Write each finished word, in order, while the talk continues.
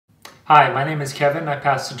Hi, my name is Kevin. I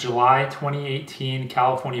passed the July 2018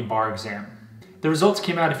 California bar exam. The results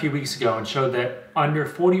came out a few weeks ago and showed that under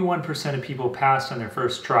 41% of people passed on their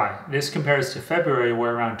first try. This compares to February,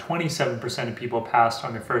 where around 27% of people passed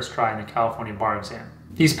on their first try in the California bar exam.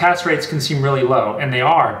 These pass rates can seem really low, and they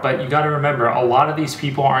are, but you gotta remember, a lot of these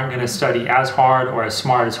people aren't gonna study as hard or as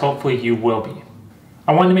smart as hopefully you will be.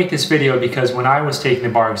 I wanted to make this video because when I was taking the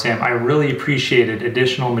bar exam, I really appreciated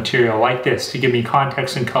additional material like this to give me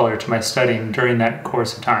context and color to my studying during that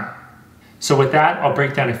course of time. So with that, I'll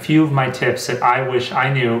break down a few of my tips that I wish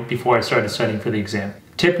I knew before I started studying for the exam.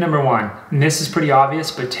 Tip number one, and this is pretty obvious,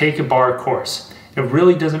 but take a bar course. It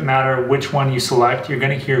really doesn't matter which one you select. You're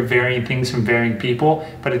going to hear varying things from varying people,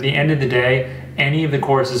 but at the end of the day, any of the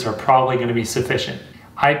courses are probably going to be sufficient.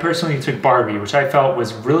 I personally took Barbie, which I felt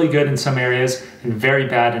was really good in some areas and very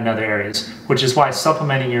bad in other areas, which is why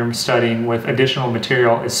supplementing your studying with additional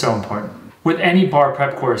material is so important. With any bar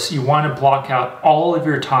prep course, you want to block out all of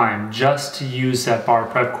your time just to use that bar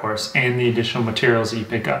prep course and the additional materials that you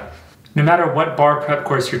pick up. No matter what bar prep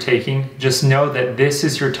course you're taking, just know that this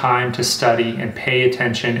is your time to study and pay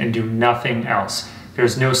attention and do nothing else.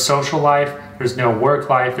 There's no social life, there's no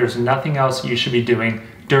work life, there's nothing else you should be doing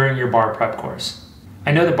during your bar prep course. I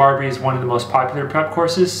know that Barbie is one of the most popular prep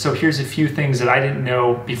courses, so here's a few things that I didn't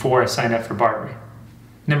know before I signed up for Barbie.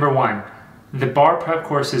 Number one, the bar prep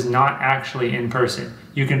course is not actually in person.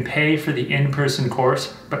 You can pay for the in-person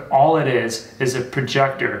course, but all it is a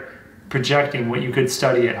projector projecting what you could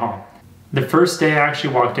study at home. The first day I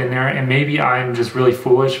actually walked in there, and maybe I'm just really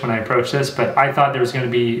foolish when I approach this, but I thought there was going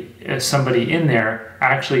to be somebody in there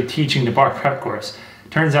actually teaching the bar prep course.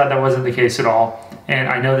 Turns out that wasn't the case at all. And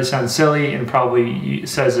I know this sounds silly and probably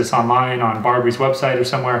says this online on Barbie's website or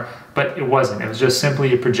somewhere, but it wasn't. It was just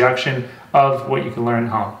simply a projection of what you can learn at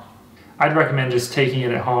home. I'd recommend just taking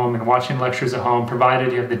it at home and watching lectures at home,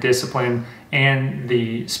 provided you have the discipline and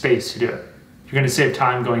the space to do it. You're going to save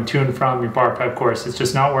time going to and from your bar prep course. It's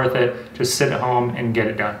just not worth it. Just sit at home and get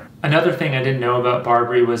it done. Another thing I didn't know about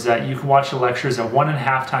Barbie was that you can watch the lectures at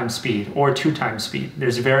 1.5 times speed or 2 times speed.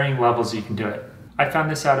 There's varying levels you can do it. I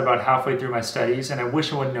found this out about halfway through my studies, and I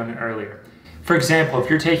wish I would have known it earlier. For example,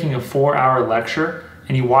 if you're taking a 4-hour lecture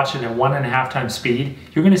and you watch it at 1.5 times speed,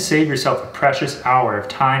 you're going to save yourself a precious hour of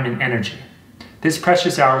time and energy. This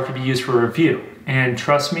precious hour could be used for review, and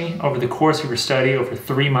trust me, over the course of your study, over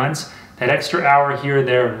 3 months, that extra hour here or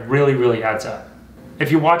there really adds up.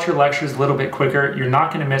 If you watch your lectures a little bit quicker, you're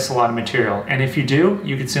not going to miss a lot of material, and if you do,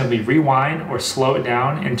 you can simply rewind or slow it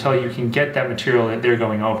down until you can get that material that they're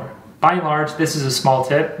going over. By and large, this is a small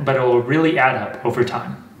tip, but it will really add up over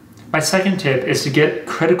time. My second tip is to get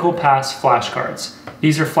critical pass flashcards.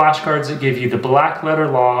 These are flashcards that give you the black letter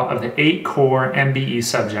law of the 8 core MBE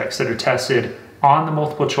subjects that are tested on the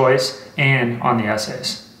multiple choice and on the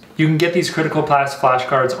essays. You can get these critical pass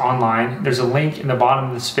flashcards online. There's a link in the bottom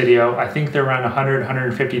of this video. I think they're around $100,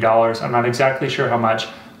 $150. I'm not exactly sure how much,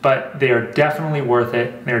 but they are definitely worth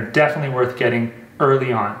it. They're definitely worth getting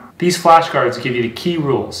early on. These flashcards give you the key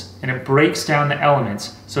rules, and it breaks down the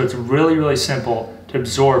elements, so it's really simple to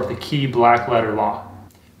absorb the key black letter law.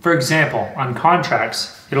 For example, on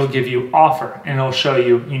contracts, it'll give you offer, and it'll show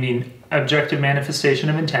you need objective manifestation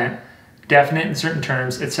of intent, definite in certain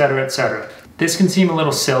terms, etc., etc. This can seem a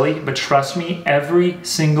little silly, but trust me, every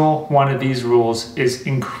single one of these rules is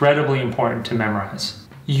incredibly important to memorize.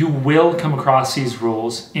 You will come across these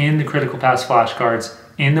rules in the critical pass flashcards,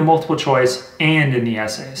 in the multiple choice, and in the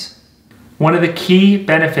essays. One of the key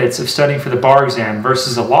benefits of studying for the bar exam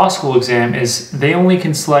versus a law school exam is they only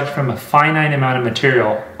can select from a finite amount of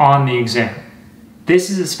material on the exam.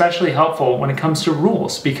 This is especially helpful when it comes to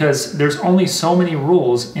rules because there's only so many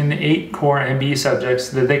rules in the 8 core MBE subjects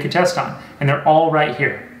that they could test on, and they're all right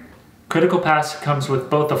here. Critical Pass comes with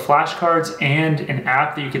both the flashcards and an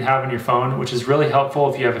app that you can have on your phone, which is really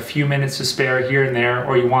helpful if you have a few minutes to spare here and there,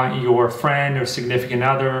 or you want your friend or significant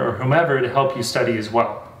other or whomever to help you study as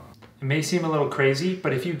well. It may seem a little crazy,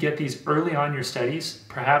 but if you get these early on in your studies,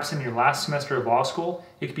 perhaps in your last semester of law school,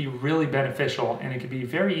 it could be really beneficial and it could be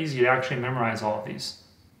very easy to actually memorize all of these.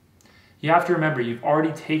 You have to remember you've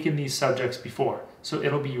already taken these subjects before, so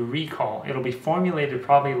it'll be recall. It'll be formulated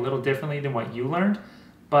probably a little differently than what you learned,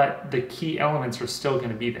 but the key elements are still going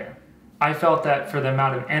to be there. I felt that for the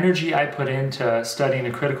amount of energy I put into studying the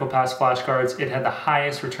critical pass flashcards, it had the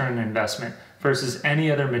highest return on investment versus any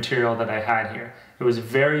other material that I had here. It was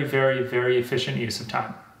very efficient use of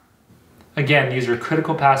time. Again, these are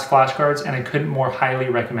critical pass flashcards and I couldn't more highly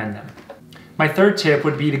recommend them. My third tip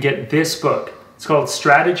would be to get this book. It's called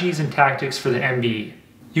Strategies and Tactics for the MBE.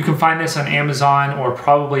 You can find this on Amazon or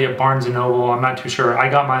probably at Barnes & Noble. I'm not too sure. I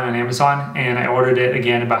got mine on Amazon and I ordered it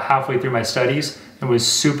again about halfway through my studies. It was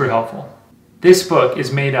super helpful. This book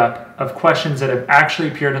is made up of questions that have actually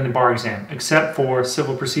appeared on the bar exam, except for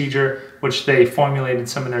civil procedure, which they formulated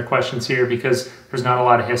some of their questions here because there's not a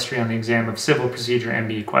lot of history on the exam of civil procedure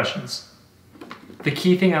MBE questions. The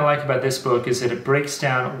key thing I like about this book is that it breaks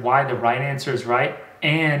down why the right answer is right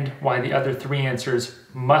and why the other three answers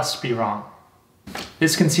must be wrong.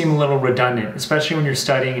 This can seem a little redundant, especially when you're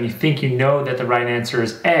studying and you think you know that the right answer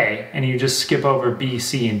is A and you just skip over B,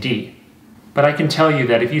 C, and D. But I can tell you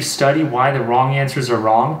that if you study why the wrong answers are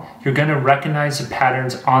wrong, you're going to recognize the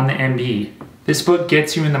patterns on the MBE. This book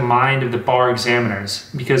gets you in the mind of the bar examiners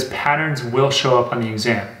because patterns will show up on the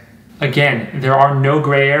exam. Again, there are no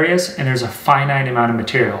gray areas and there's a finite amount of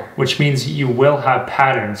material, which means you will have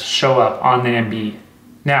patterns show up on the MBE.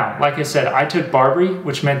 Now, like I said, I took Barbary,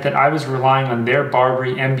 which meant that I was relying on their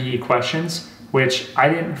Barbary MBE questions, which I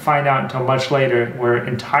didn't find out until much later were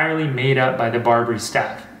entirely made up by the Barbary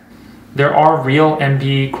staff. There are real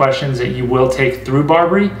MBE questions that you will take through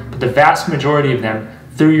Barbary, but the vast majority of them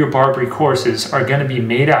through your Barbary courses are going to be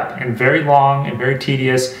made up and very long and very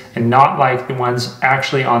tedious and not like the ones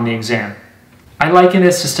actually on the exam. I liken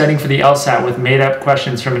this to studying for the LSAT with made up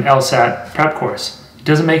questions from an LSAT prep course. It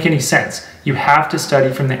doesn't make any sense. You have to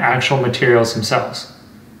study from the actual materials themselves.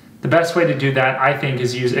 The best way to do that, I think,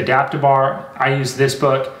 is use Adaptabar. I use this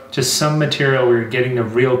book, just some material where you're getting the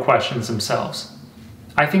real questions themselves.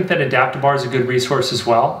 I think that Adaptabar is a good resource as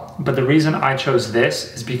well, but the reason I chose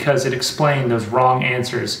this is because it explained those wrong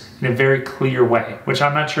answers in a very clear way, which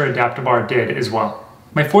I'm not sure Adaptabar did as well.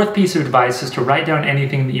 My fourth piece of advice is to write down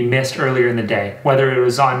anything that you missed earlier in the day, whether it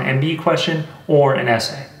was on an MBE question or an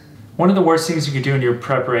essay. One of the worst things you could do in your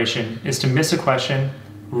preparation is to miss a question,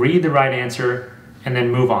 read the right answer, and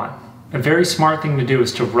then move on. A very smart thing to do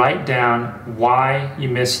is to write down why you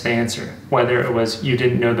missed the answer, whether it was you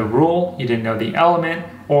didn't know the rule, you didn't know the element,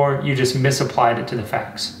 or you just misapplied it to the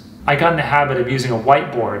facts. I got in the habit of using a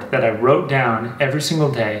whiteboard that I wrote down every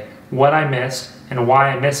single day what I missed and why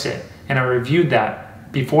I missed it, and I reviewed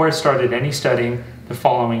that before I started any studying the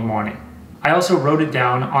following morning. I also wrote it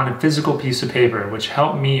down on a physical piece of paper, which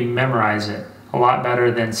helped me memorize it a lot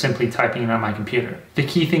better than simply typing it on my computer. The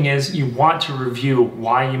key thing is you want to review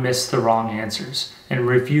why you missed the wrong answers and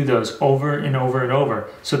review those over and over and over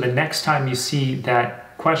so the next time you see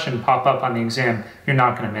that question pop up on the exam, you're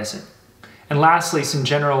not going to miss it. And lastly, some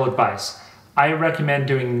general advice. I recommend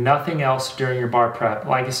doing nothing else during your bar prep,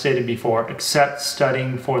 like I stated before, except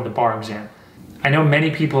studying for the bar exam. I know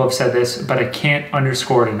many people have said this, but I can't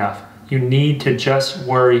underscore it enough. You need to just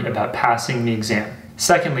worry about passing the exam.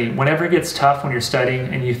 Secondly, whenever it gets tough when you're studying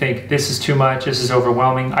and you think this is too much, this is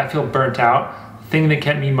overwhelming, I feel burnt out, the thing that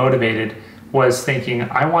kept me motivated was thinking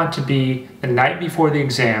I want to be the night before the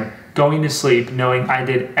exam, going to sleep knowing I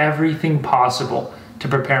did everything possible to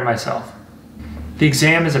prepare myself. The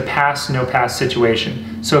exam is a pass, no pass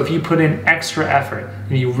situation, so if you put in extra effort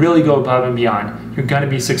and you really go above and beyond, you're going to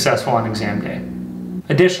be successful on exam day.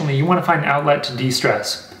 Additionally, you want to find an outlet to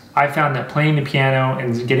de-stress. I found that playing the piano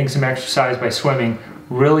and getting some exercise by swimming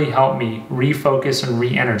really helped me refocus and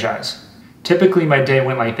re-energize. Typically my day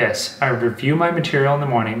went like this. I would review my material in the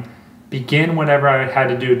morning, begin whatever I had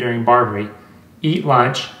to do during Barbary, eat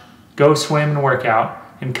lunch, go swim and work out,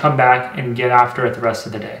 and come back and get after it the rest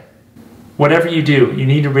of the day. Whatever you do, you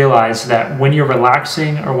need to realize that when you're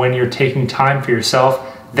relaxing or when you're taking time for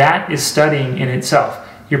yourself, that is studying in itself.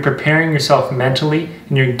 You're preparing yourself mentally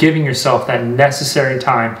and you're giving yourself that necessary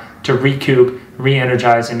time to recoup,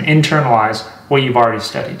 re-energize, and internalize what you've already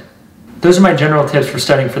studied. Those are my general tips for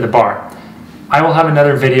studying for the bar. I will have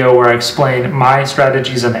another video where I explain my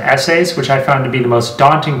strategies on the essays, which I found to be the most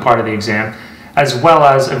daunting part of the exam, as well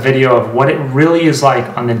as a video of what it really is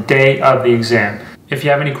like on the day of the exam. If you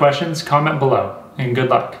have any questions, comment below, and good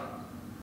luck.